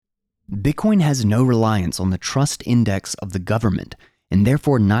Bitcoin has no reliance on the trust index of the government, and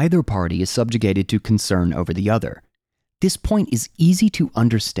therefore neither party is subjugated to concern over the other. This point is easy to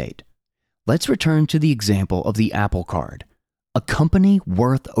understate. Let's return to the example of the Apple Card. A company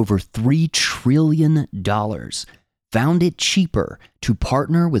worth over $3 trillion found it cheaper to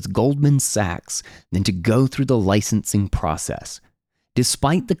partner with Goldman Sachs than to go through the licensing process.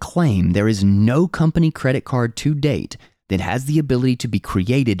 Despite the claim, there is no company credit card to date that has the ability to be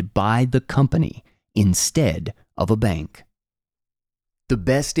created by the company instead of a bank. The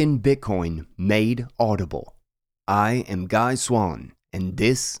best in Bitcoin made audible. I am Guy Swan, and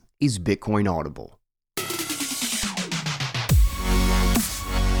this is Bitcoin Audible.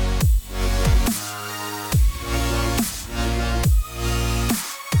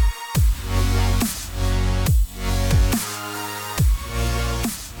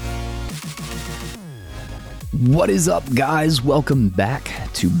 What is up, guys? Welcome back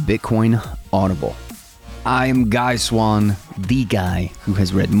to Bitcoin Audible. I am Guy Swan, the guy who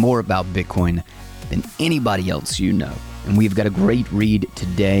has read more about Bitcoin than anybody else you know. And we've got a great read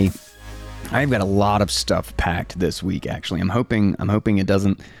today. I've got a lot of stuff packed this week, actually. I'm hoping it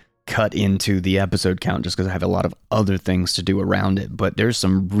doesn't cut into the episode count just because I have a lot of other things to do around it. But there's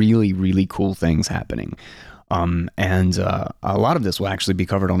some really, really cool things happening. And a lot of this will actually be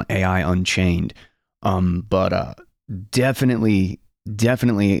covered on AI Unchained. But definitely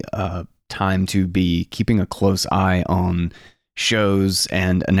time to be keeping a close eye on shows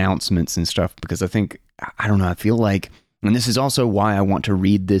and announcements and stuff, because I feel like, and this is also why I want to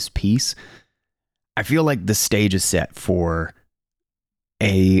read this piece, I feel like the stage is set for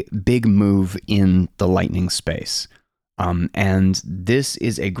a big move in the Lightning space. And this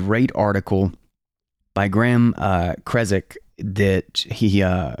is a great article by Krizek, that he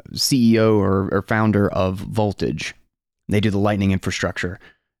CEO or founder of Voltage. They do the Lightning infrastructure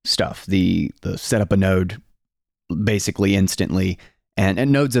stuff, the set up a node basically instantly,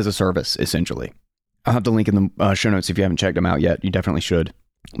 and nodes as a service, essentially. I'll have the link in the show notes if you haven't checked them out yet. You definitely should.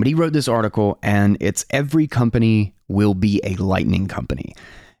 But he wrote this article, and it's every company will be a Lightning company.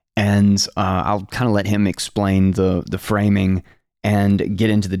 And I'll kind of let him explain the framing and get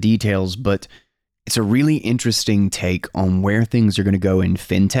into the details, but it's a really interesting take on where things are going to go in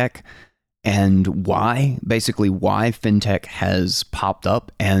fintech and why fintech has popped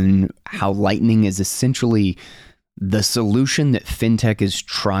up and how Lightning is essentially the solution that fintech is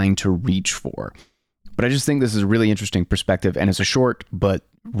trying to reach for. But I just think this is a really interesting perspective, and it's a short but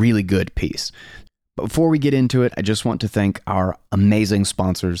really good piece. But before we get into it, I just want to thank our amazing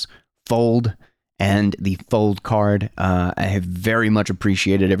sponsors, Fold and the Fold card. I have very much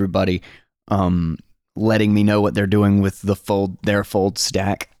appreciated everybody letting me know what they're doing with their Fold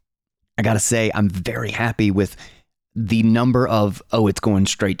stack. I gotta say, I'm very happy with the number of, it's going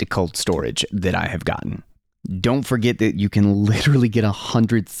straight to cold storage that I have gotten. Don't forget that you can literally get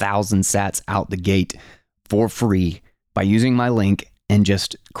 100,000 sats out the gate for free by using my link and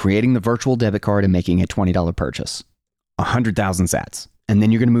just creating the virtual debit card and making a $20 purchase. 100,000 sats. And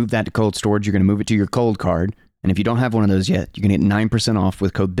then you're gonna move that to cold storage. You're gonna move it to your cold card. And if you don't have one of those yet, you can get 9% off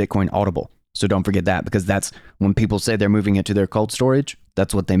with code Bitcoin Audible. So don't forget that, because that's when people say they're moving it to their cold storage,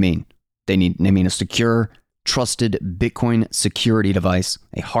 that's what they mean. They mean a secure, trusted Bitcoin security device,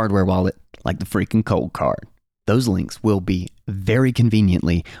 a hardware wallet like the freaking cold card. Those links will be very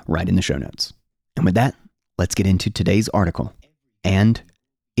conveniently right in the show notes. And with that, let's get into today's article. And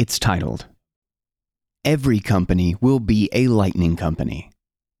it's titled, Every Company Will Be a Lightning Company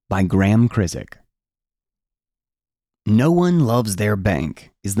by Krizek. No one loves their bank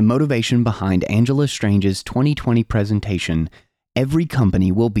is the motivation behind Angela Strange's 2020 presentation, Every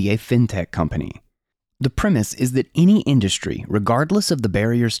Company Will Be a Fintech Company. The premise is that any industry, regardless of the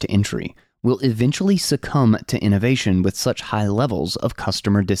barriers to entry, will eventually succumb to innovation with such high levels of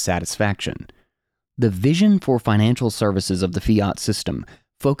customer dissatisfaction. The vision for financial services of the fiat system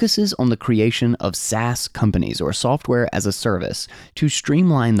focuses on the creation of SaaS companies, or software as a service, to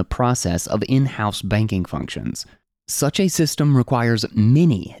streamline the process of in-house banking functions. Such a system requires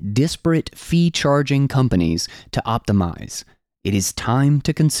many disparate fee-charging companies to optimize. It is time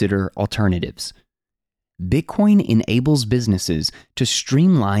to consider alternatives. Bitcoin enables businesses to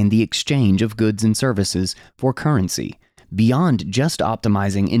streamline the exchange of goods and services for currency, beyond just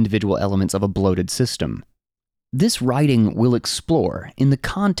optimizing individual elements of a bloated system. This writing will explore, in the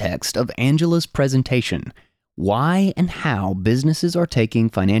context of Angela's presentation, why and how businesses are taking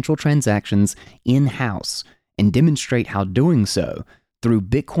financial transactions in-house, and demonstrate how doing so through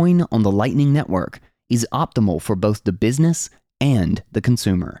Bitcoin on the Lightning Network is optimal for both the business and the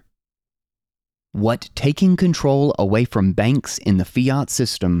consumer. What taking control away from banks in the fiat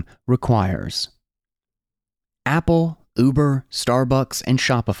system requires. Apple, Uber, Starbucks, and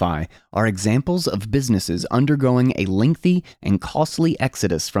Shopify are examples of businesses undergoing a lengthy and costly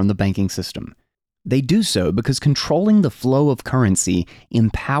exodus from the banking system. They do so because controlling the flow of currency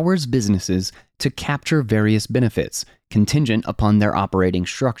empowers businesses to capture various benefits contingent upon their operating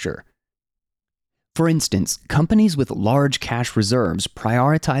structure. For instance, companies with large cash reserves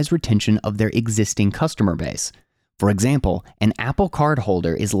prioritize retention of their existing customer base. For example, an Apple Card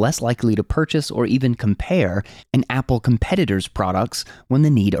holder is less likely to purchase or even compare an Apple competitor's products when the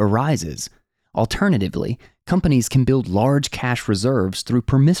need arises. Alternatively, companies can build large cash reserves through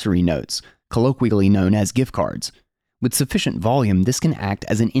promissory notes, colloquially known as gift cards. With sufficient volume, this can act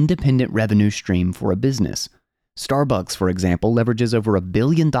as an independent revenue stream for a business. Starbucks, for example, leverages over $1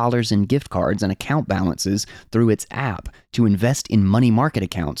 billion in gift cards and account balances through its app to invest in money market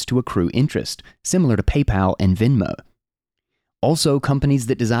accounts to accrue interest, similar to PayPal and Venmo. Also, companies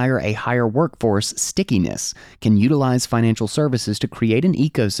that desire a higher workforce stickiness can utilize financial services to create an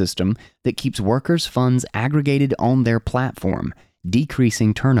ecosystem that keeps workers' funds aggregated on their platform,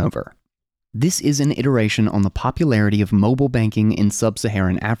 decreasing turnover. This is an iteration on the popularity of mobile banking in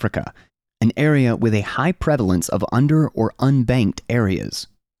sub-Saharan Africa, an area with a high prevalence of under- or unbanked areas.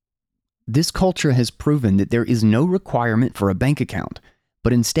 This culture has proven that there is no requirement for a bank account,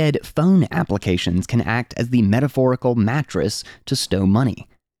 but instead phone applications can act as the metaphorical mattress to stow money.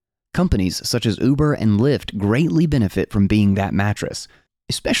 Companies such as Uber and Lyft greatly benefit from being that mattress,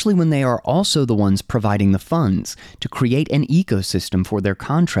 especially when they are also the ones providing the funds to create an ecosystem for their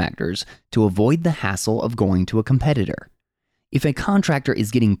contractors to avoid the hassle of going to a competitor. If a contractor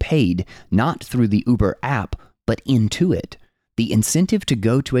is getting paid not through the Uber app, but into it, the incentive to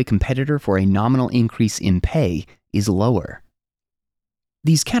go to a competitor for a nominal increase in pay is lower.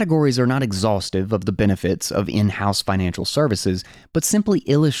 These categories are not exhaustive of the benefits of in-house financial services, but simply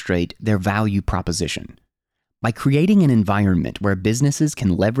illustrate their value proposition. By creating an environment where businesses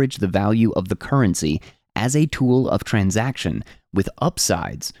can leverage the value of the currency as a tool of transaction with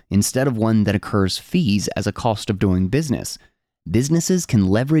upsides instead of one that incurs fees as a cost of doing business, businesses can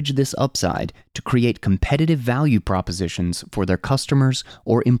leverage this upside to create competitive value propositions for their customers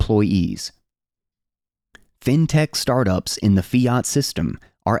or employees. Fintech startups in the fiat system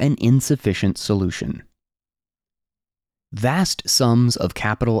are an insufficient solution. Vast sums of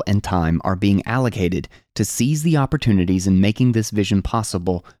capital and time are being allocated to seize the opportunities in making this vision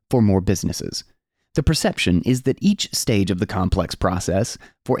possible for more businesses. The perception is that each stage of the complex process,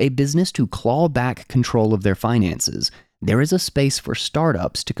 for a business to claw back control of their finances, there is a space for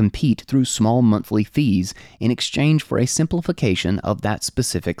startups to compete through small monthly fees in exchange for a simplification of that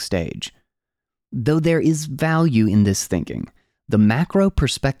specific stage. Though there is value in this thinking, the macro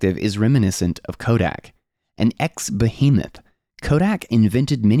perspective is reminiscent of Kodak. An ex-behemoth, Kodak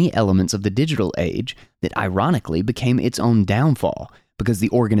invented many elements of the digital age that ironically became its own downfall because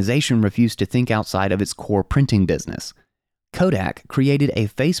the organization refused to think outside of its core printing business. Kodak created a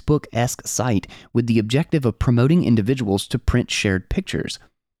Facebook-esque site with the objective of promoting individuals to print shared pictures.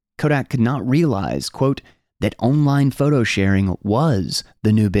 Kodak could not realize, quote, that online photo sharing was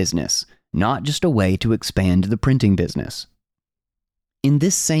the new business, not just a way to expand the printing business. In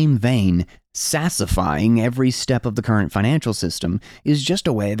this same vein, SaaSifying every step of the current financial system is just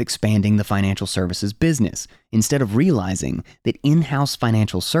a way of expanding the financial services business, instead of realizing that in-house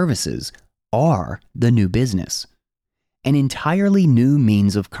financial services are the new business. An entirely new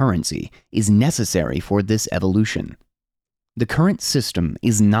means of currency is necessary for this evolution. The current system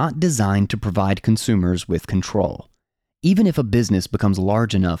is not designed to provide consumers with control. Even if a business becomes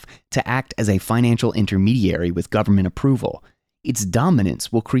large enough to act as a financial intermediary with government approval, its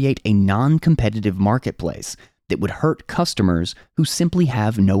dominance will create a non-competitive marketplace that would hurt customers who simply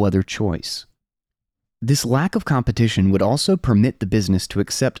have no other choice. This lack of competition would also permit the business to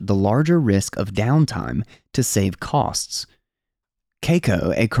accept the larger risk of downtime to save costs.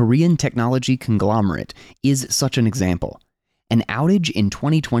 Keiko, a Korean technology conglomerate, is such an example. An outage in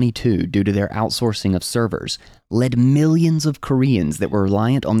 2022 due to their outsourcing of servers led millions of Koreans that were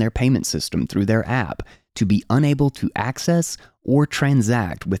reliant on their payment system through their app to be unable to access or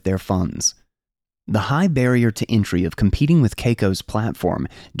transact with their funds. The high barrier to entry of competing with Keiko's platform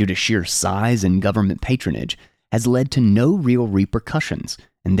due to sheer size and government patronage has led to no real repercussions,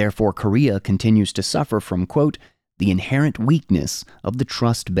 and therefore Korea continues to suffer from, quote, the inherent weakness of the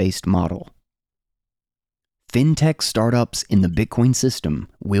trust-based model. Fintech startups in the Bitcoin system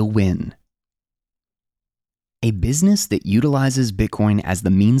will win. A business that utilizes Bitcoin as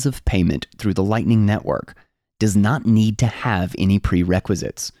the means of payment through the Lightning Network does not need to have any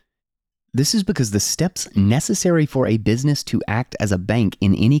prerequisites. This is because the steps necessary for a business to act as a bank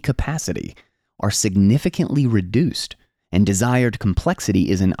in any capacity are significantly reduced, and desired complexity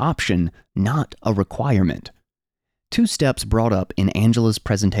is an option, not a requirement. Two steps brought up in Angela's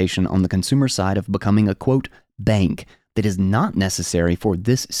presentation on the consumer side of becoming a, quote, bank that is not necessary for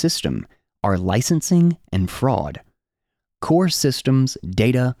this system are licensing and fraud. Core systems,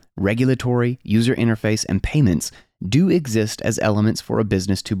 data, regulatory, user interface, and payments do exist as elements for a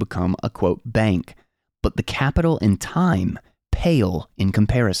business to become a, quote, bank, but the capital and time pale in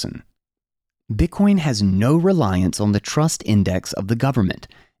comparison. Bitcoin has no reliance on the trust index of the government,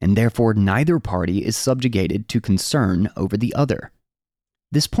 and therefore neither party is subjugated to concern over the other.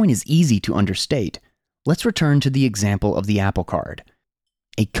 This point is easy to understate. Let's return to the example of the Apple Card.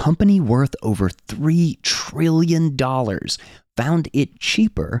 A company worth over $3 trillion found it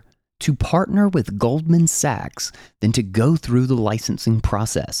cheaper to partner with Goldman Sachs than to go through the licensing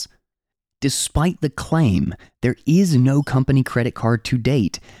process. Despite the claim, there is no company credit card to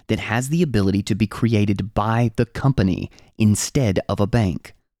date that has the ability to be created by the company instead of a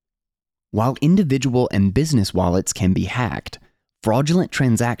bank. While individual and business wallets can be hacked, fraudulent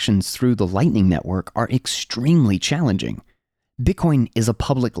transactions through the Lightning Network are extremely challenging. Bitcoin is a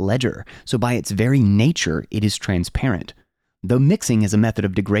public ledger, so by its very nature, it is transparent. Though mixing is a method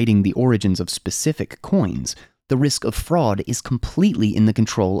of degrading the origins of specific coins, the risk of fraud is completely in the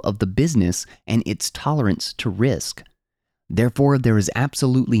control of the business and its tolerance to risk. Therefore, there is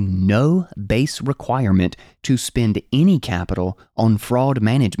absolutely no base requirement to spend any capital on fraud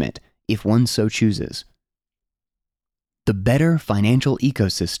management if one so chooses. The better financial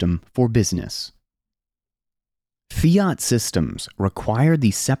ecosystem for business. Fiat systems require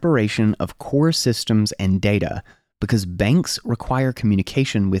the separation of core systems and data because banks require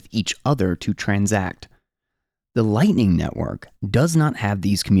communication with each other to transact. The Lightning Network does not have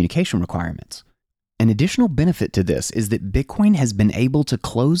these communication requirements. An additional benefit to this is that Bitcoin has been able to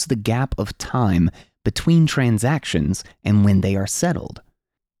close the gap of time between transactions and when they are settled.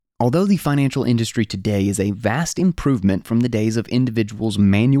 Although the financial industry today is a vast improvement from the days of individuals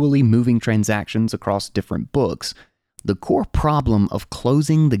manually moving transactions across different books, the core problem of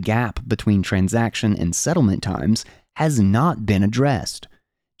closing the gap between transaction and settlement times has not been addressed,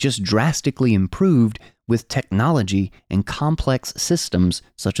 just drastically improved with technology and complex systems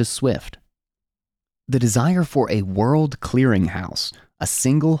such as SWIFT. The desire for a world clearinghouse, a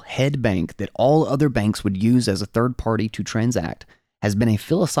single head bank that all other banks would use as a third party to transact, has been a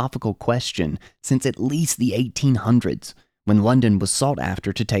philosophical question since at least the 1800s, when London was sought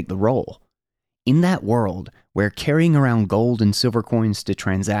after to take the role. In that world, where carrying around gold and silver coins to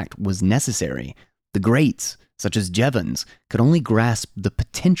transact was necessary, the greats, such as Jevons, could only grasp the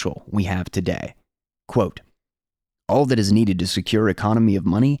potential we have today. Quote, "All that is needed to secure economy of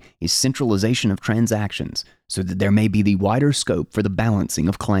money is centralization of transactions, so that there may be the wider scope for the balancing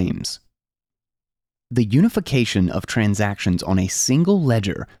of claims." The unification of transactions on a single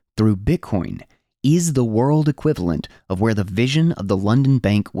ledger through Bitcoin is the world equivalent of where the vision of the London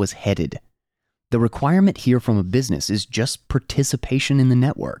Bank was headed. The requirement here from a business is just participation in the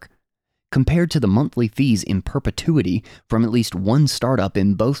network. Compared to the monthly fees in perpetuity from at least one startup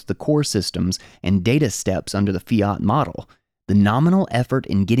in both the core systems and data steps under the fiat model, the nominal effort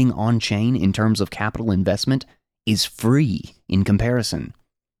in getting on-chain in terms of capital investment is free in comparison.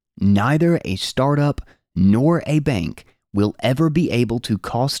 Neither a startup nor a bank will ever be able to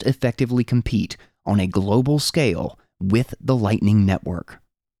cost-effectively compete on a global scale with the Lightning Network.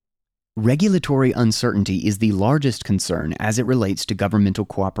 Regulatory uncertainty is the largest concern as it relates to governmental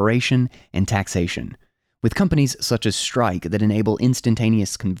cooperation and taxation. With companies such as Strike that enable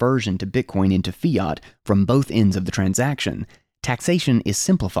instantaneous conversion to Bitcoin into fiat from both ends of the transaction, taxation is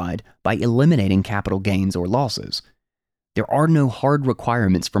simplified by eliminating capital gains or losses. There are no hard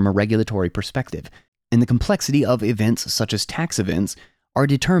requirements from a regulatory perspective, and the complexity of events such as tax events are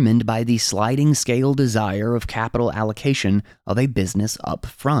determined by the sliding scale desire of capital allocation of a business up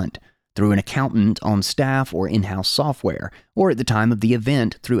front, through an accountant on staff or in-house software, or at the time of the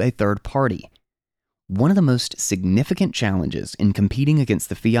event through a third party. One of the most significant challenges in competing against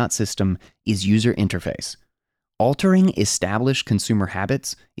the fiat system is user interface. Altering established consumer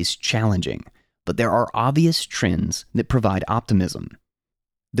habits is challenging, but there are obvious trends that provide optimism.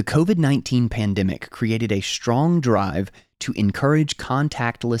 The COVID-19 pandemic created a strong drive to encourage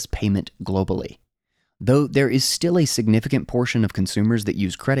contactless payment globally. Though there is still a significant portion of consumers that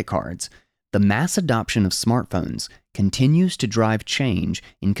use credit cards, the mass adoption of smartphones continues to drive change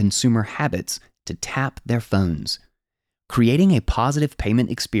in consumer habits to tap their phones. Creating a positive payment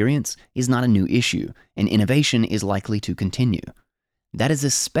experience is not a new issue, and innovation is likely to continue. That is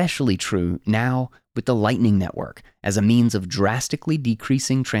especially true now with the Lightning Network as a means of drastically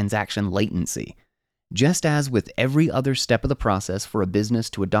decreasing transaction latency. Just as with every other step of the process for a business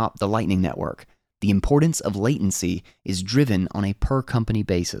to adopt the Lightning Network, the importance of latency is driven on a per-company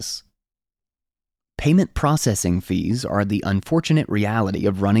basis. Payment processing fees are the unfortunate reality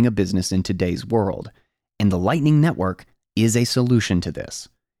of running a business in today's world, and the Lightning Network is a solution to this.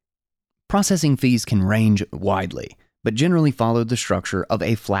 Processing fees can range widely, but generally follow the structure of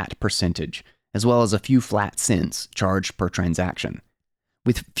a flat percentage, as well as a few flat cents charged per transaction.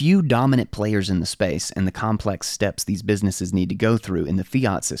 With few dominant players in the space and the complex steps these businesses need to go through in the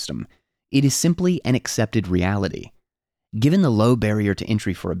fiat system, it is simply an accepted reality. Given the low barrier to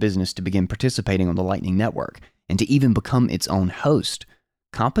entry for a business to begin participating on the Lightning Network and to even become its own host,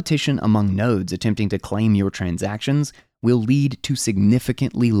 competition among nodes attempting to claim your transactions will lead to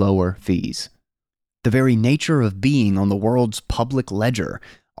significantly lower fees. The very nature of being on the world's public ledger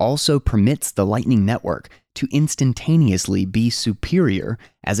also permits the Lightning Network to instantaneously be superior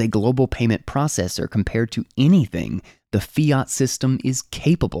as a global payment processor compared to anything the fiat system is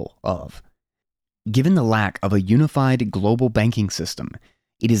capable of. Given the lack of a unified global banking system,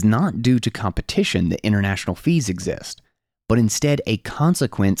 it is not due to competition that international fees exist, but instead a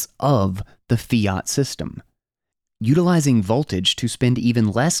consequence of the fiat system. Utilizing Voltage to spend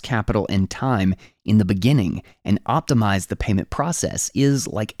even less capital and time in the beginning and optimize the payment process is,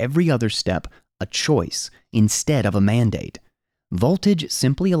 like every other step, a choice instead of a mandate. Voltage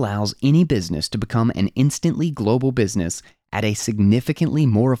simply allows any business to become an instantly global business at a significantly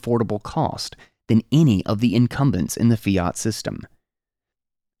more affordable cost than any of the incumbents in the fiat system.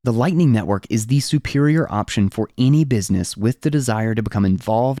 The Lightning Network is the superior option for any business with the desire to become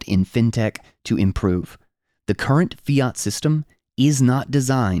involved in fintech to improve. The current fiat system is not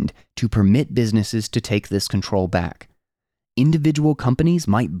designed to permit businesses to take this control back. Individual companies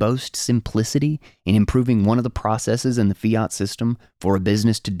might boast simplicity in improving one of the processes in the fiat system for a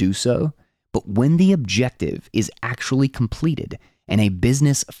business to do so, but when the objective is actually completed and a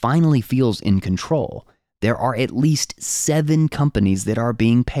business finally feels in control, there are at least 7 companies that are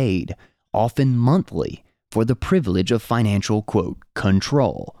being paid, often monthly, for the privilege of financial, quote,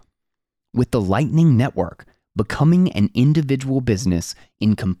 control. With the Lightning Network, becoming an individual business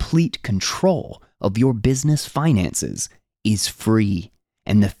in complete control of your business finances is free,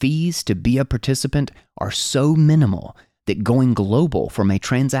 and the fees to be a participant are so minimal that going global from a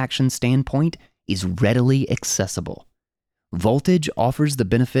transaction standpoint is readily accessible. Voltage offers the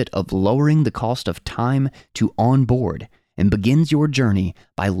benefit of lowering the cost of time to onboard and begins your journey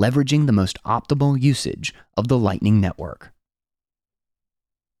by leveraging the most optimal usage of the Lightning Network.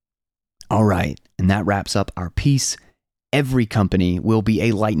 All right, and that wraps up our piece, Every Company Will Be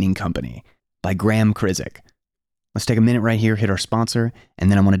a Lightning Company by Graham Krizek. Let's take a minute right here, hit our sponsor,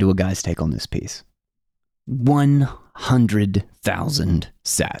 and then I want to do a guy's take on this piece. 100,000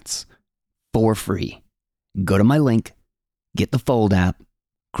 sats for free. Go to my link, get the Fold app,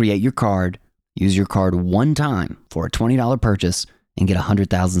 create your card, use your card one time for a $20 purchase, and get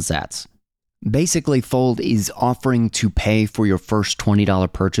 100,000 sats. Basically, Fold is offering to pay for your first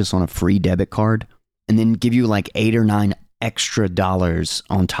 $20 purchase on a free debit card and then give you like $8 or $9 extra dollars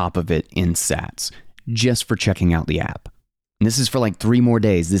on top of it in sats just for checking out the app. And this is for like 3 more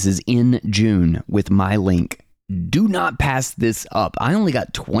days. This is in June with my link. Do not pass this up. I only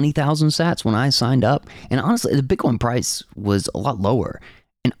got 20,000 sats when I signed up. And honestly, the Bitcoin price was a lot lower.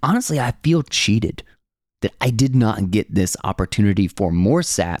 And honestly, I feel cheated that I did not get this opportunity for more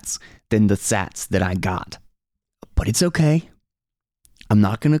sats than the sats that I got. But it's okay. I'm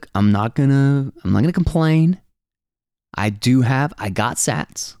not gonna complain. I got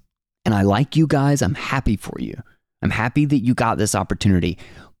sats. And I like you guys. I'm happy for you. I'm happy that you got this opportunity.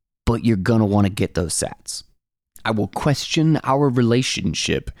 But you're gonna want to get those sats. I will question our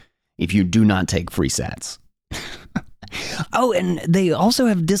relationship if you do not take free sats. Oh, and they also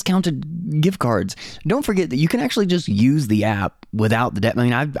have discounted gift cards. Don't forget that you can actually just use the app without the debit.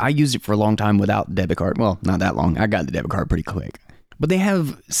 I mean, I used it for a long time without the debit card. Well, not that long. I got the debit card pretty quick. But they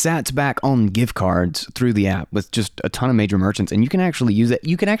have sats back on gift cards through the app with just a ton of major merchants, and you can actually use it.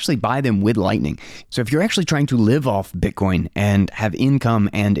 You can actually buy them with Lightning. So if you're actually trying to live off Bitcoin and have income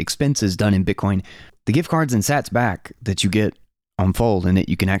and expenses done in Bitcoin, the gift cards and sats back that you get on Fold and that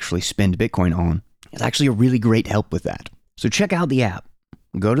you can actually spend Bitcoin on is actually a really great help with that. So check out the app.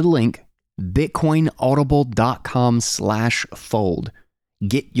 Go to the link, bitcoinaudible.com/fold.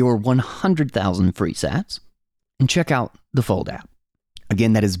 Get your 100,000 free sats and check out the Fold app.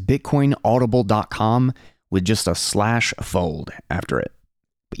 Again, that is bitcoinaudible.com with just a /fold after it.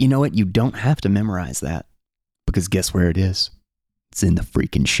 But you know what? You don't have to memorize that because guess where it is? It's in the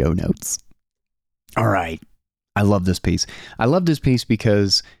freaking show notes. All right. I love this piece. I love this piece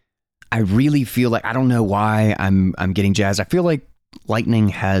because I really feel like, I don't know why I'm getting jazzed. I feel like Lightning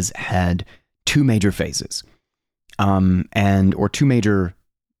has had two major phases, or two major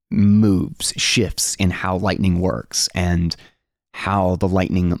moves, shifts in how Lightning works and how the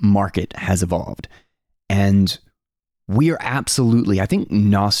Lightning market has evolved. And we are absolutely, I think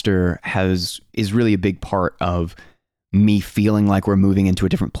Noster is really a big part of me feeling like we're moving into a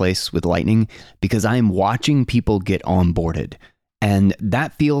different place with Lightning, because I am watching people get onboarded, and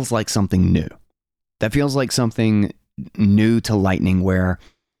that feels like something new. That feels like something new to Lightning, where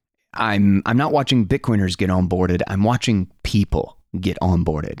I'm not watching Bitcoiners get onboarded. I'm watching people get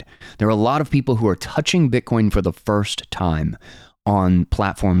onboarded. There are a lot of people who are touching Bitcoin for the first time on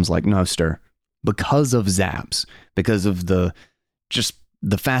platforms like Noster because of Zaps, because of the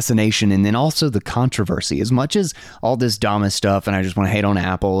fascination, and then also the controversy. As much as all this Damas stuff, and I just want to hate on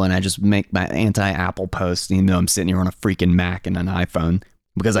Apple, and I just make my anti-Apple posts, even though I'm sitting here on a freaking Mac and an iPhone,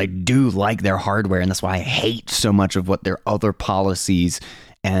 because I do like their hardware, and that's why I hate so much of what their other policies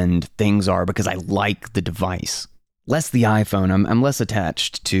and things are, because I like the device. Less the iPhone. I'm less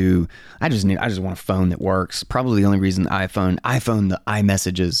attached to. I just want a phone that works. Probably the only reason the iPhone, the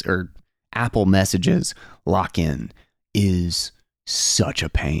iMessages or Apple Messages lock in is such a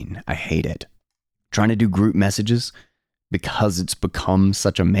pain. I hate it. Trying to do group messages, because it's become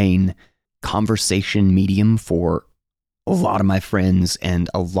such a main conversation medium for a lot of my friends and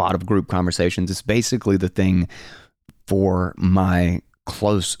a lot of group conversations. It's basically the thing for my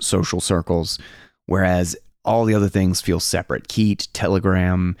close social circles, whereas all the other things feel separate. Keat,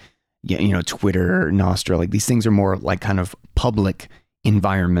 Telegram, Twitter, Nostra, like these things are more like kind of public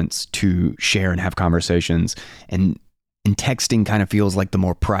environments to share and have conversations, and texting kind of feels like the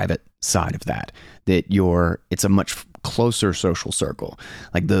more private side of that it's a much closer social circle.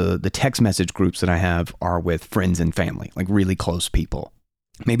 Like the text message groups that I have are with friends and family, like really close people.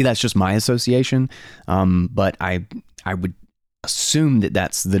 Maybe that's just my association, but I would assume that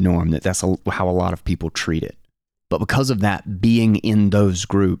that's the norm, that's how a lot of people treat it. But because of that, being in those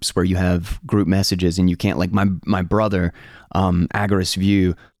groups where you have group messages and you can't, like my brother, Agorist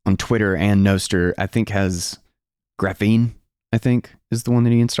View on Twitter and Noster, I think has Graphene, I think is the one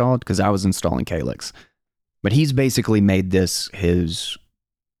that he installed, because I was installing Calyx. But he's basically made this his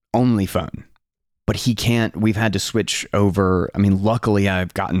only phone. But he can't, we've had to switch over. I mean, luckily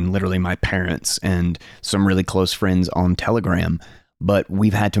I've gotten literally my parents and some really close friends on Telegram, but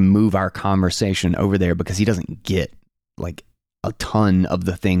we've had to move our conversation over there because he doesn't get like a ton of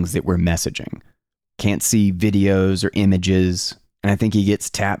the things that we're messaging. Can't see videos or images. And I think he gets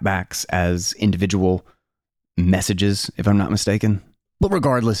tapbacks as individual messages, if I'm not mistaken. But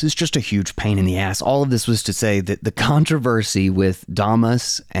regardless, it's just a huge pain in the ass. All of this was to say that the controversy with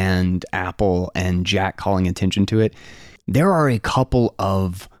Damas and Apple and Jack calling attention to it, there are a couple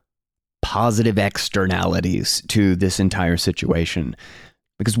of positive externalities to this entire situation.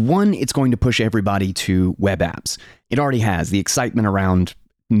 Because one, it's going to push everybody to web apps. It already has. The excitement around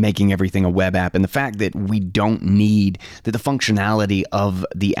making everything a web app, and the fact that we don't need, that the functionality of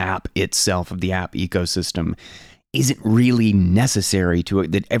the app itself, of the app ecosystem, isn't really necessary to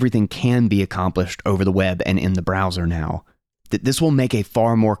it, that everything can be accomplished over the web and in the browser now. That this will make a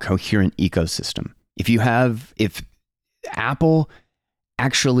far more coherent ecosystem. If Apple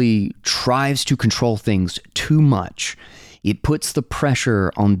actually tries to control things too much, it puts the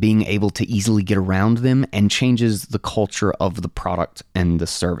pressure on being able to easily get around them and changes the culture of the product and the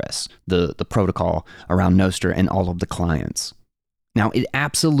service, the protocol around Noster and all of the clients. Now, it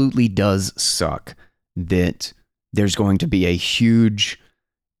absolutely does suck that there's going to be a huge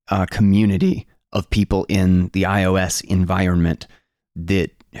community of people in the iOS environment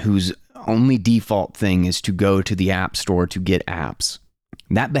whose only default thing is to go to the App Store to get apps.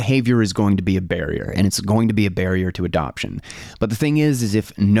 That behavior is going to be a barrier, and it's going to be a barrier to adoption. But the thing is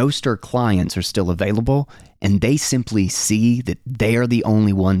if Noster clients are still available and they simply see that they are the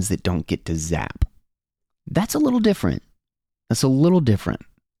only ones that don't get to zap, that's a little different.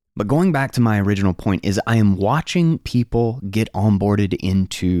 But going back to my original point is I am watching people get onboarded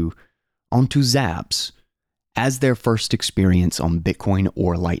onto Zaps as their first experience on Bitcoin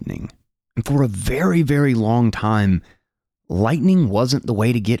or Lightning. And for a very, very long time, Lightning wasn't the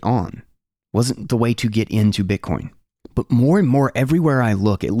way to get on, wasn't the way to get into Bitcoin. But more and more everywhere I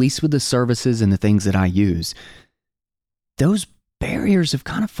look, at least with the services and the things that I use, those barriers have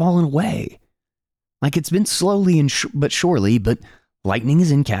kind of fallen away. Like it's been slowly but surely, but Lightning is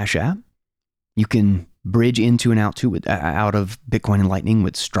in Cash App. You can bridge into and out of Bitcoin and Lightning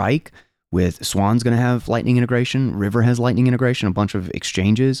with Strike, with Swan's going to have Lightning integration. River has Lightning integration. A bunch of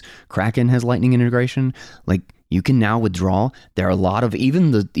exchanges. Kraken has Lightning integration. Like, you can now withdraw. There are a lot of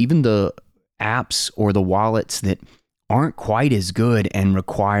even the apps or the wallets that aren't quite as good and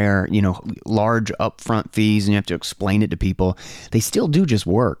require, large upfront fees and you have to explain it to people. They still do just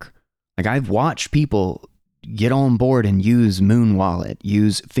work. Like, I've watched people get on board and use Moon Wallet,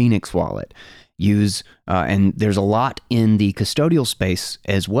 use Phoenix Wallet, and there's a lot in the custodial space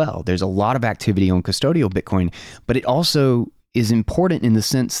as well. There's a lot of activity on custodial Bitcoin, but it also is important in the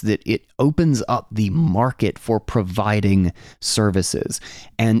sense that it opens up the market for providing services.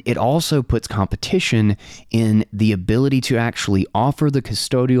 And it also puts competition in the ability to actually offer the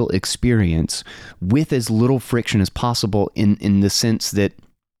custodial experience with as little friction as possible in the sense that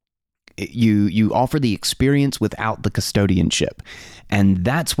you offer the experience without the custodianship. And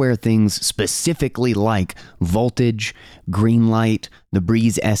that's where things specifically like Voltage, Greenlight, the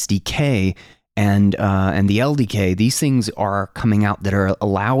Breeze SDK, and the LDK, these things are coming out that are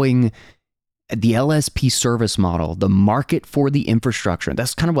allowing the LSP service model, the market for the infrastructure.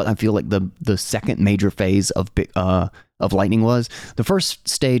 That's kind of what I feel like the second major phase of Lightning was. The first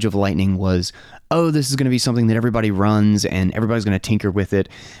stage of Lightning was, this is going to be something that everybody runs and everybody's going to tinker with it.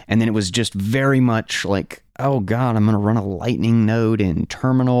 And then it was just very much like, oh God, I'm going to run a Lightning node in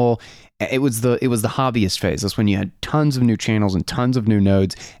terminal. It was the hobbyist phase. That's when you had tons of new channels and tons of new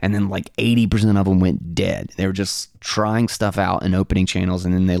nodes, and then like 80% of them went dead. They were just trying stuff out and opening channels,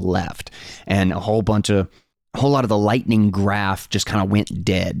 and then they left. And a whole lot of the Lightning graph just kind of went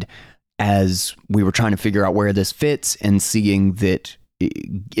dead as we were trying to figure out where this fits and seeing that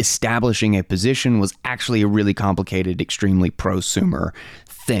establishing a position was actually a really complicated, extremely prosumer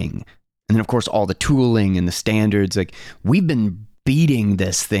thing. And then, of course, all the tooling and the standards, like, we've been beating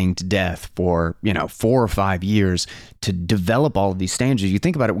this thing to death for 4 or 5 years to develop all of these standards. You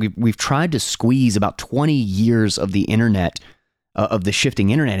think about it, we've tried to squeeze about 20 years of the internet, of the shifting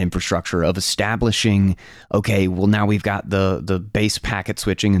internet infrastructure, of establishing, okay, well, now we've got the base packet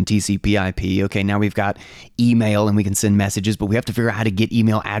switching and TCP/IP. Okay, now we've got email and we can send messages, but we have to figure out how to get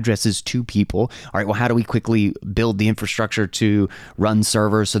email addresses to people. All right, well, how do we quickly build the infrastructure to run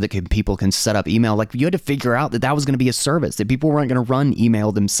servers so that people can set up email? Like, you had to figure out that was going to be a service, that people weren't going to run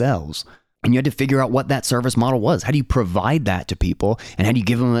email themselves. And you had to figure out what that service model was. How do you provide that to people? And how do you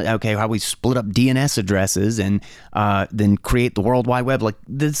give them, how do we split up DNS addresses and then create the World Wide Web? Like,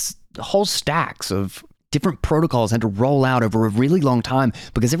 this whole stacks of different protocols had to roll out over a really long time,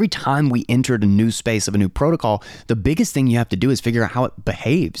 because every time we entered a new space of a new protocol, the biggest thing you have to do is figure out how it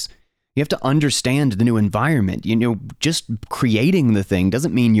behaves. You have to understand the new environment. Just creating the thing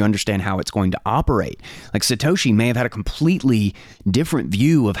doesn't mean you understand how it's going to operate. Like, Satoshi may have had a completely different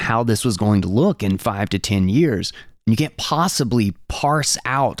view of how this was going to look in 5 to 10 years. You can't possibly parse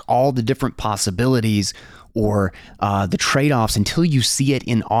out all the different possibilities or the trade-offs until you see it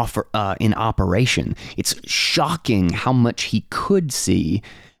in operation. It's shocking how much he could see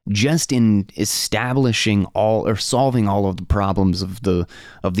just in establishing solving all of the problems of the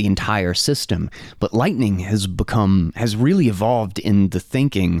entire system. But Lightning has really evolved in the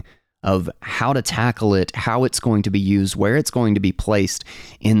thinking of how to tackle it, how it's going to be used, where it's going to be placed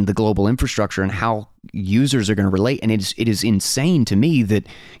in the global infrastructure, and how users are going to relate. And it is insane to me that,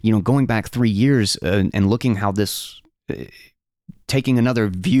 going back 3 years and looking how this, taking another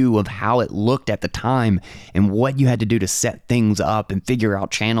view of how it looked at the time and what you had to do to set things up and figure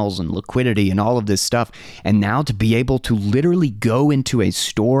out channels and liquidity and all of this stuff. And now to be able to literally go into a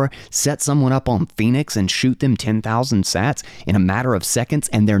store, set someone up on Phoenix and shoot them 10,000 sats in a matter of seconds,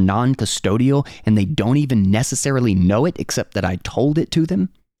 and they're non-custodial and they don't even necessarily know it except that I told it to them.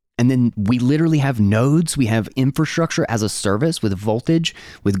 And then we literally have nodes, we have infrastructure as a service with Voltage,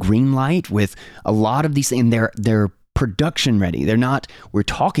 with Greenlight, with a lot of these, and they're production ready. We're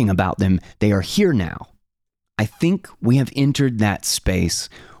talking about them. They are here now. I think we have entered that space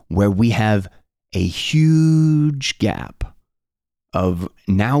where we have a huge gap of,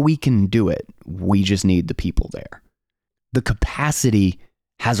 now we can do it. We just need the people there. The capacity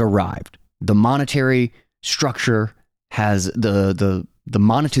has arrived. The monetary structure has the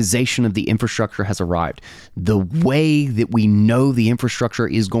monetization of the infrastructure has arrived. The way that we know the infrastructure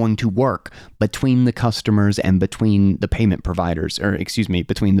is going to work between the customers and between the payment providers,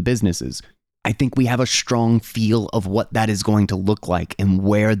 between the businesses. I think we have a strong feel of what that is going to look like and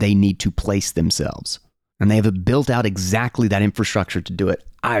where they need to place themselves. And they have built out exactly that infrastructure to do it.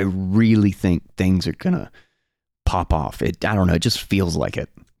 I really think things are going to pop off. I don't know, it just feels like it.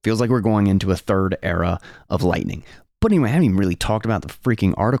 Feels like we're going into a third era of Lightning. But anyway, I haven't even really talked about the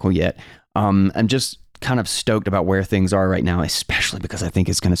freaking article yet. I'm just kind of stoked about where things are right now, especially because I think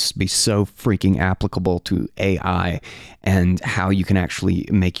it's going to be so freaking applicable to AI and how you can actually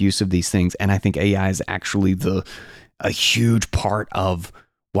make use of these things. And I think AI is actually a huge part of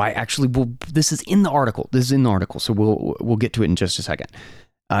why actually, well, this is in the article. So we'll get to it in just a second.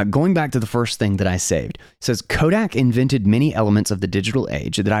 Going back to the first thing that I saved, it says Kodak invented many elements of the digital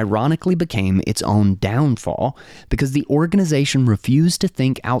age that ironically became its own downfall because the organization refused to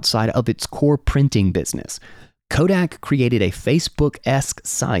think outside of its core printing business. Kodak created a Facebook-esque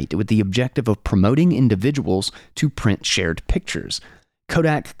site with the objective of promoting individuals to print shared pictures.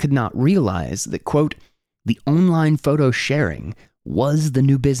 Kodak could not realize that, quote, the online photo sharing was the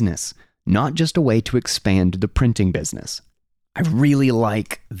new business, not just a way to expand the printing business. I really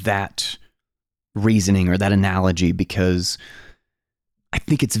like that reasoning or that analogy because I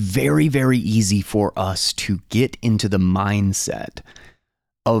think it's very, very easy for us to get into the mindset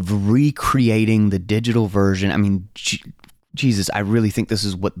of recreating the digital version. I mean, Jesus, I really think this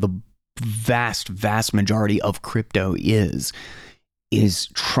is what the vast, vast majority of crypto is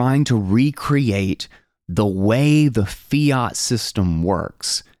trying to recreate the way the fiat system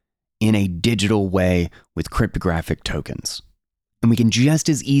works in a digital way with cryptographic tokens. And we can just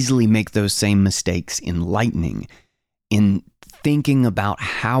as easily make those same mistakes in Lightning, in thinking about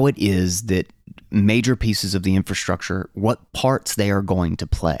how it is that major pieces of the infrastructure, what parts they are going to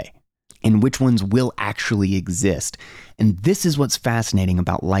play, and which ones will actually exist. And this is what's fascinating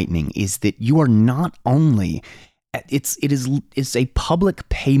about Lightning, is that you are not only, it's a public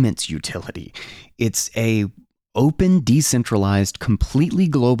payments utility. It's a open, decentralized, completely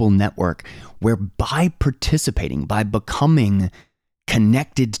global network where by participating, by becoming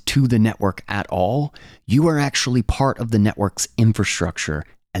connected to the network at all, you are actually part of the network's infrastructure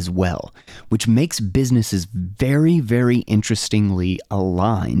as well, which makes businesses very, very interestingly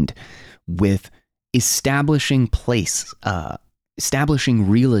aligned with establishing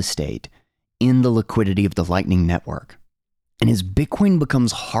real estate in the liquidity of the Lightning Network. And as Bitcoin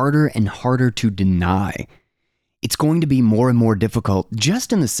becomes harder and harder to deny, it's going to be more and more difficult,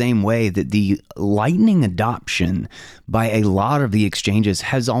 just in the same way that the Lightning adoption by a lot of the exchanges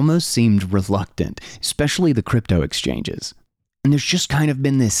has almost seemed reluctant, especially the crypto exchanges. And there's just kind of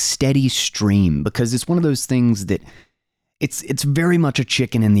been this steady stream because it's one of those things that it's very much a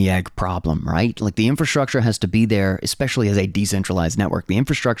chicken and the egg problem, right? Like the infrastructure has to be there, especially as a decentralized network. The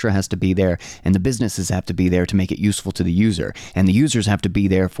infrastructure has to be there and the businesses have to be there to make it useful to the user. And the users have to be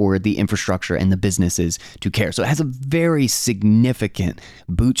there for the infrastructure and the businesses to care. So it has a very significant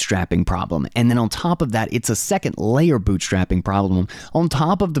bootstrapping problem. And then on top of that, it's a second layer bootstrapping problem on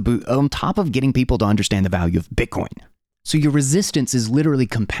top of getting people to understand the value of Bitcoin. So your resistance is literally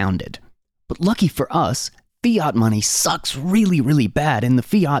compounded. But lucky for us, fiat money sucks really, really bad, and the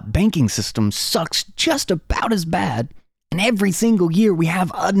fiat banking system sucks just about as bad. And every single year we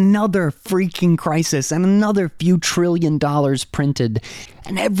have another freaking crisis and another few $1 trillion printed.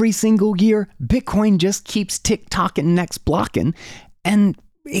 And every single year, Bitcoin just keeps tick-tocking, next blocking, and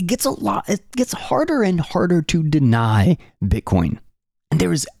it gets harder and harder to deny Bitcoin. And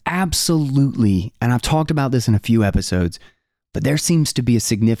there is absolutely, and I've talked about this in a few episodes, but there seems to be a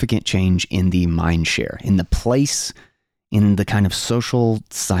significant change in the mind share, in the place, in the kind of social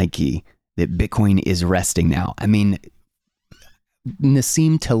psyche that Bitcoin is resting now. I mean,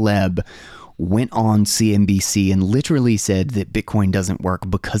 Nassim Taleb went on CNBC and literally said that Bitcoin doesn't work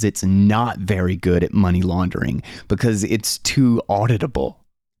because it's not very good at money laundering, because it's too auditable.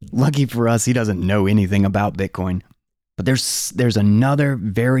 Lucky for us, he doesn't know anything about Bitcoin. But there's another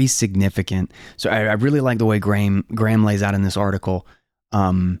very significant. So I really like the way Graham lays out in this article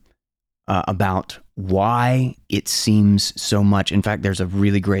about why it seems so much. In fact, there's a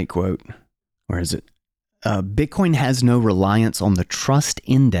really great quote. Where is it? Bitcoin has no reliance on the trust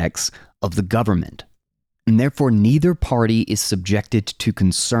index of the government, and therefore neither party is subjected to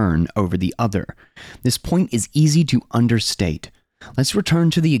concern over the other. This point is easy to understate. Let's return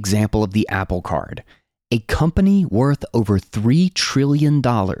to the example of the Apple Card. A company worth over $3 trillion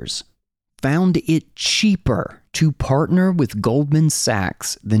found it cheaper to partner with Goldman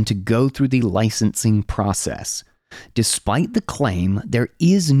Sachs than to go through the licensing process. Despite the claim, there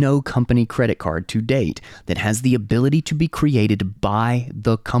is no company credit card to date that has the ability to be created by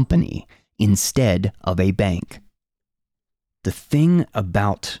the company instead of a bank. The thing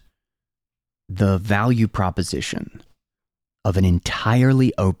about the value proposition of an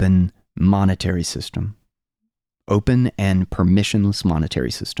entirely open monetary system, open and permissionless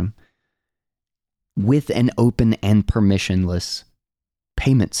monetary system, with an open and permissionless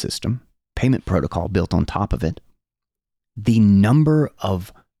payment system, payment protocol built on top of it, the number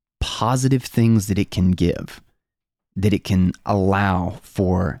of positive things that it can give, that it can allow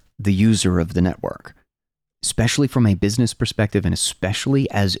for the user of the network, especially from a business perspective and especially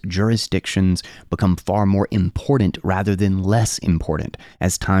as jurisdictions become far more important rather than less important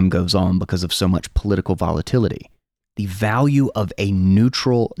as time goes on because of so much political volatility. The value of a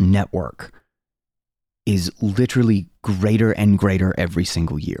neutral network is literally greater and greater every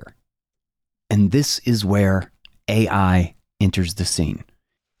single year. And this is where AI enters the scene.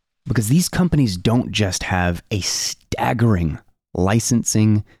 Because these companies don't just have a staggering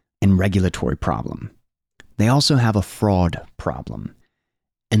licensing and regulatory problem. They also have a fraud problem.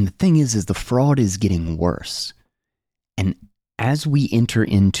 And the thing is the fraud is getting worse. And as we enter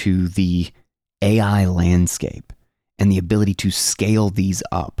into the AI landscape and the ability to scale these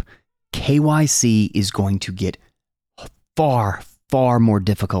up, KYC is going to get far, far more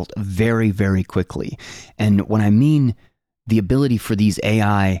difficult very, very quickly. And when I mean the ability for these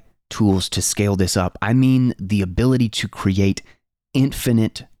AI tools to scale this up, I mean the ability to create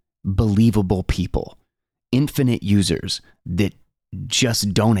infinite, believable people, infinite users that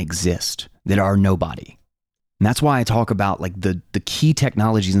just don't exist, that are nobody. And that's why I talk about like the key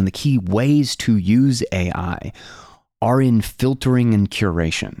technologies and the key ways to use AI are in filtering and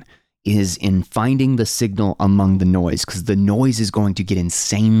curation, is in finding the signal among the noise, because the noise is going to get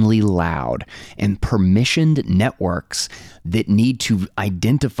insanely loud, and permissioned networks that need to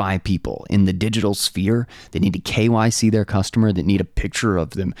identify people in the digital sphere, that need to KYC their customer, that need a picture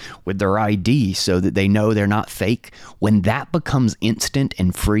of them with their ID so that they know they're not fake. When that becomes instant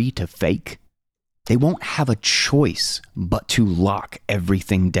and free to fake, they won't have a choice but to lock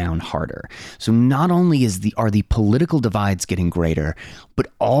everything down harder. So not only are the political divides getting greater,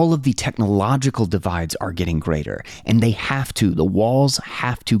 but all of the technological divides are getting greater. And they have to. The walls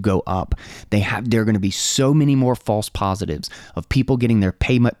have to go up. There are going to be so many more false positives of people getting their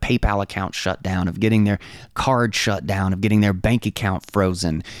PayPal account shut down, of getting their card shut down, of getting their bank account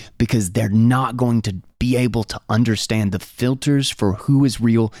frozen, because they're not going to be able to understand the filters for who is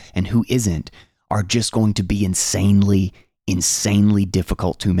real and who isn't. Are just going to be insanely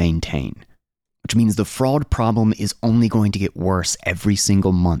difficult to maintain, which means the fraud problem is only going to get worse every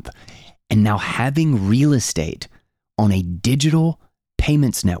single month. And now having real estate on a digital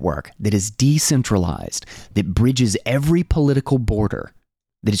payments network that is decentralized, that bridges every political border,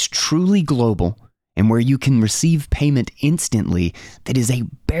 that is truly global, and where you can receive payment instantly, that is a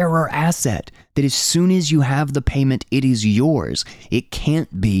bearer asset, that as soon as you have the payment, it is yours. It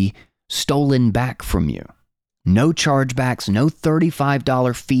can't be stolen back from you. No chargebacks, no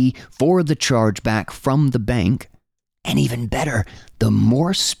 $35 fee for the chargeback from the bank. And even better, the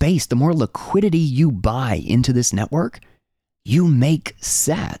more space, the more liquidity you buy into this network, you make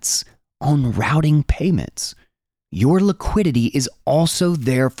sats on routing payments. Your liquidity is also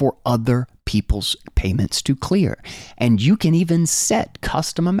there for other people's payments to clear. And you can even set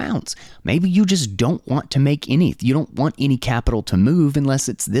custom amounts. Maybe you just don't want to make any. You don't want any capital to move unless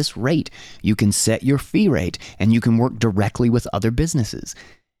it's this rate. You can set your fee rate and you can work directly with other businesses.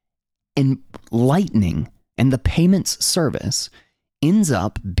 And Lightning and the payments service ends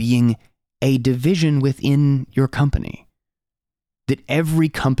up being a division within your company. That every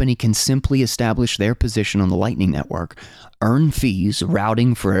company can simply establish their position on the Lightning Network, earn fees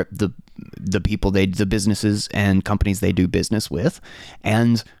routing for the people the businesses and companies they do business with,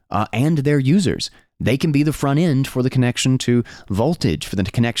 and their users. They can be the front end for the connection to Voltage, for the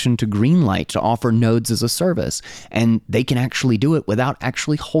connection to Greenlight, to offer nodes as a service. And they can actually do it without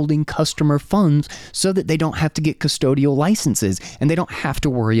actually holding customer funds so that they don't have to get custodial licenses and they don't have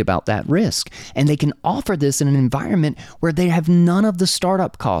to worry about that risk. And they can offer this in an environment where they have none of the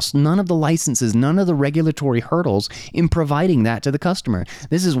startup costs, none of the licenses, none of the regulatory hurdles in providing that to the customer.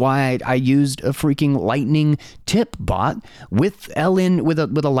 This is why I used a freaking Lightning tip bot with a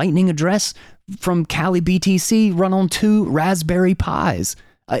Lightning address from Cali BTC run on 2 Raspberry Pis.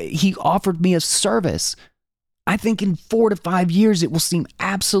 He offered me a service. I think in 4 to 5 years, it will seem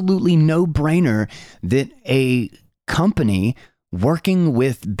absolutely no-brainer that a company working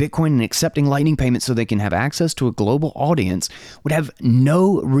with Bitcoin and accepting Lightning payments so they can have access to a global audience would have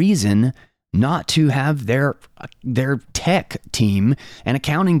no reason not to have their tech team and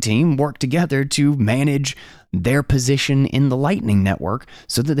accounting team work together to manage their position in the Lightning Network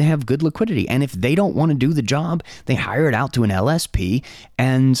so that they have good liquidity. And if they don't want to do the job, they hire it out to an LSP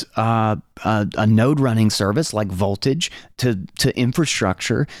and a node running service like Voltage to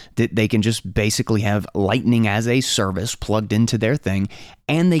infrastructure that they can just basically have Lightning as a service plugged into their thing,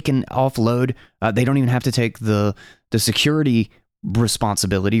 and they can offload. They don't even have to take the security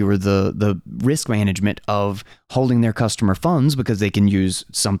responsibility or the risk management of holding their customer funds, because they can use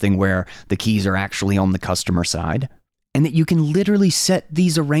something where the keys are actually on the customer side, and that you can literally set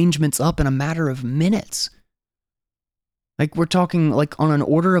these arrangements up in a matter of minutes. Like, we're talking like on an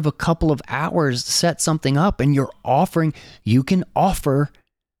order of a couple of hours, set something up, and you can offer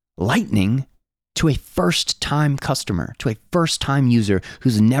Lightning to a first-time customer, to a first-time user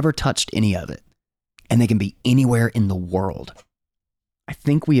who's never touched any of it, and they can be anywhere in the world. I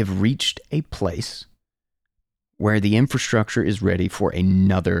think we have reached a place where the infrastructure is ready for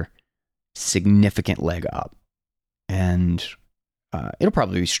another significant leg up. And it'll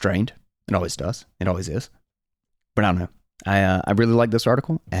probably be strained. It always does. It always is. But I don't know. I really like this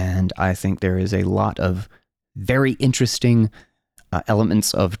article, and I think there is a lot of very interesting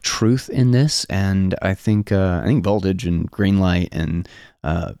elements of truth in this. And I think Voltage and Greenlight and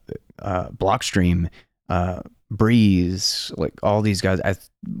Blockstream, Breeze, like all these guys,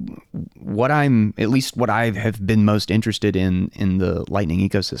 what I have been most interested in the Lightning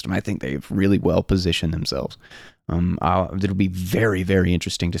ecosystem, I think they've really well positioned themselves. It'll be very, very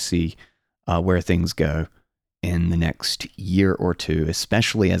interesting to see where things go in the next year or two,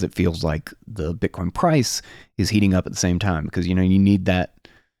 especially as it feels like the Bitcoin price is heating up at the same time, because, you need the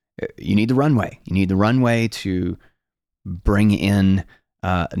runway. You need the runway to bring in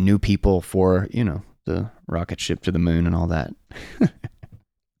new people for, the rocket ship to the moon and all that.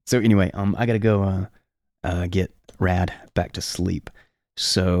 So anyway, I got to go get Rad back to sleep.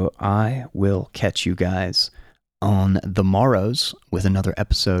 So I will catch you guys on the morrows with another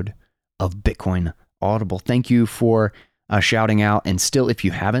episode of Bitcoin Audible. Thank you for shouting out, and still, if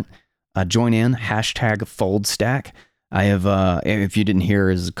you haven't, join in, #FoldStack. I have, if you didn't hear,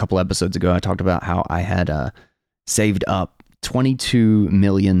 is a couple episodes ago, I talked about how I had saved up 22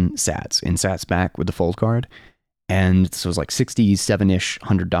 million sats in sats back with the Fold card, and so it was like $67-ish,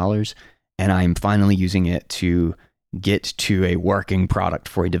 $100, and I'm finally using it to get to a working product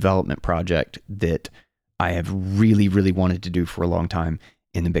for a development project that I have really, really wanted to do for a long time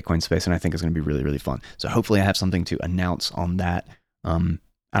in the Bitcoin space, and I think it's going to be really, really fun. So hopefully I have something to announce on that. I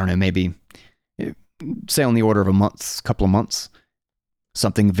don't know, maybe say on the order of couple of months,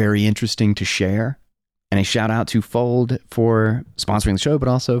 something very interesting to share. And a shout out to Fold for sponsoring the show, but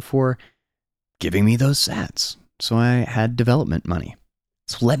also for giving me those sats. So I had development money.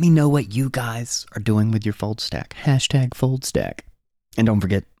 So let me know what you guys are doing with your Fold stack. #FoldStack. And don't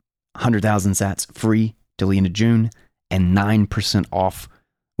forget, 100,000 sats free till the end of June, and 9% off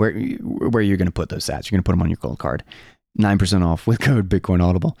where you're going to put those sats. You're going to put them on your Gold card. 9% off with code Bitcoin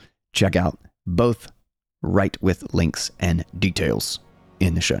Audible. Check out both right with links and details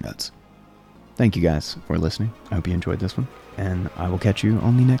in the show notes. Thank you guys for listening. I hope you enjoyed this one, and I will catch you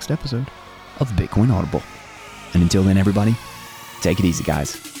on the next episode of Bitcoin Audible. And until then, everybody, take it easy,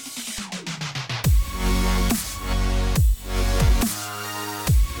 guys.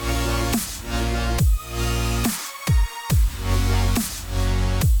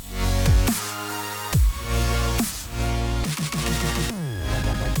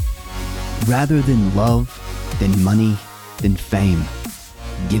 Rather than love, than money, than fame,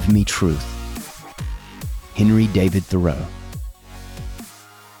 give me truth. Henry David Thoreau.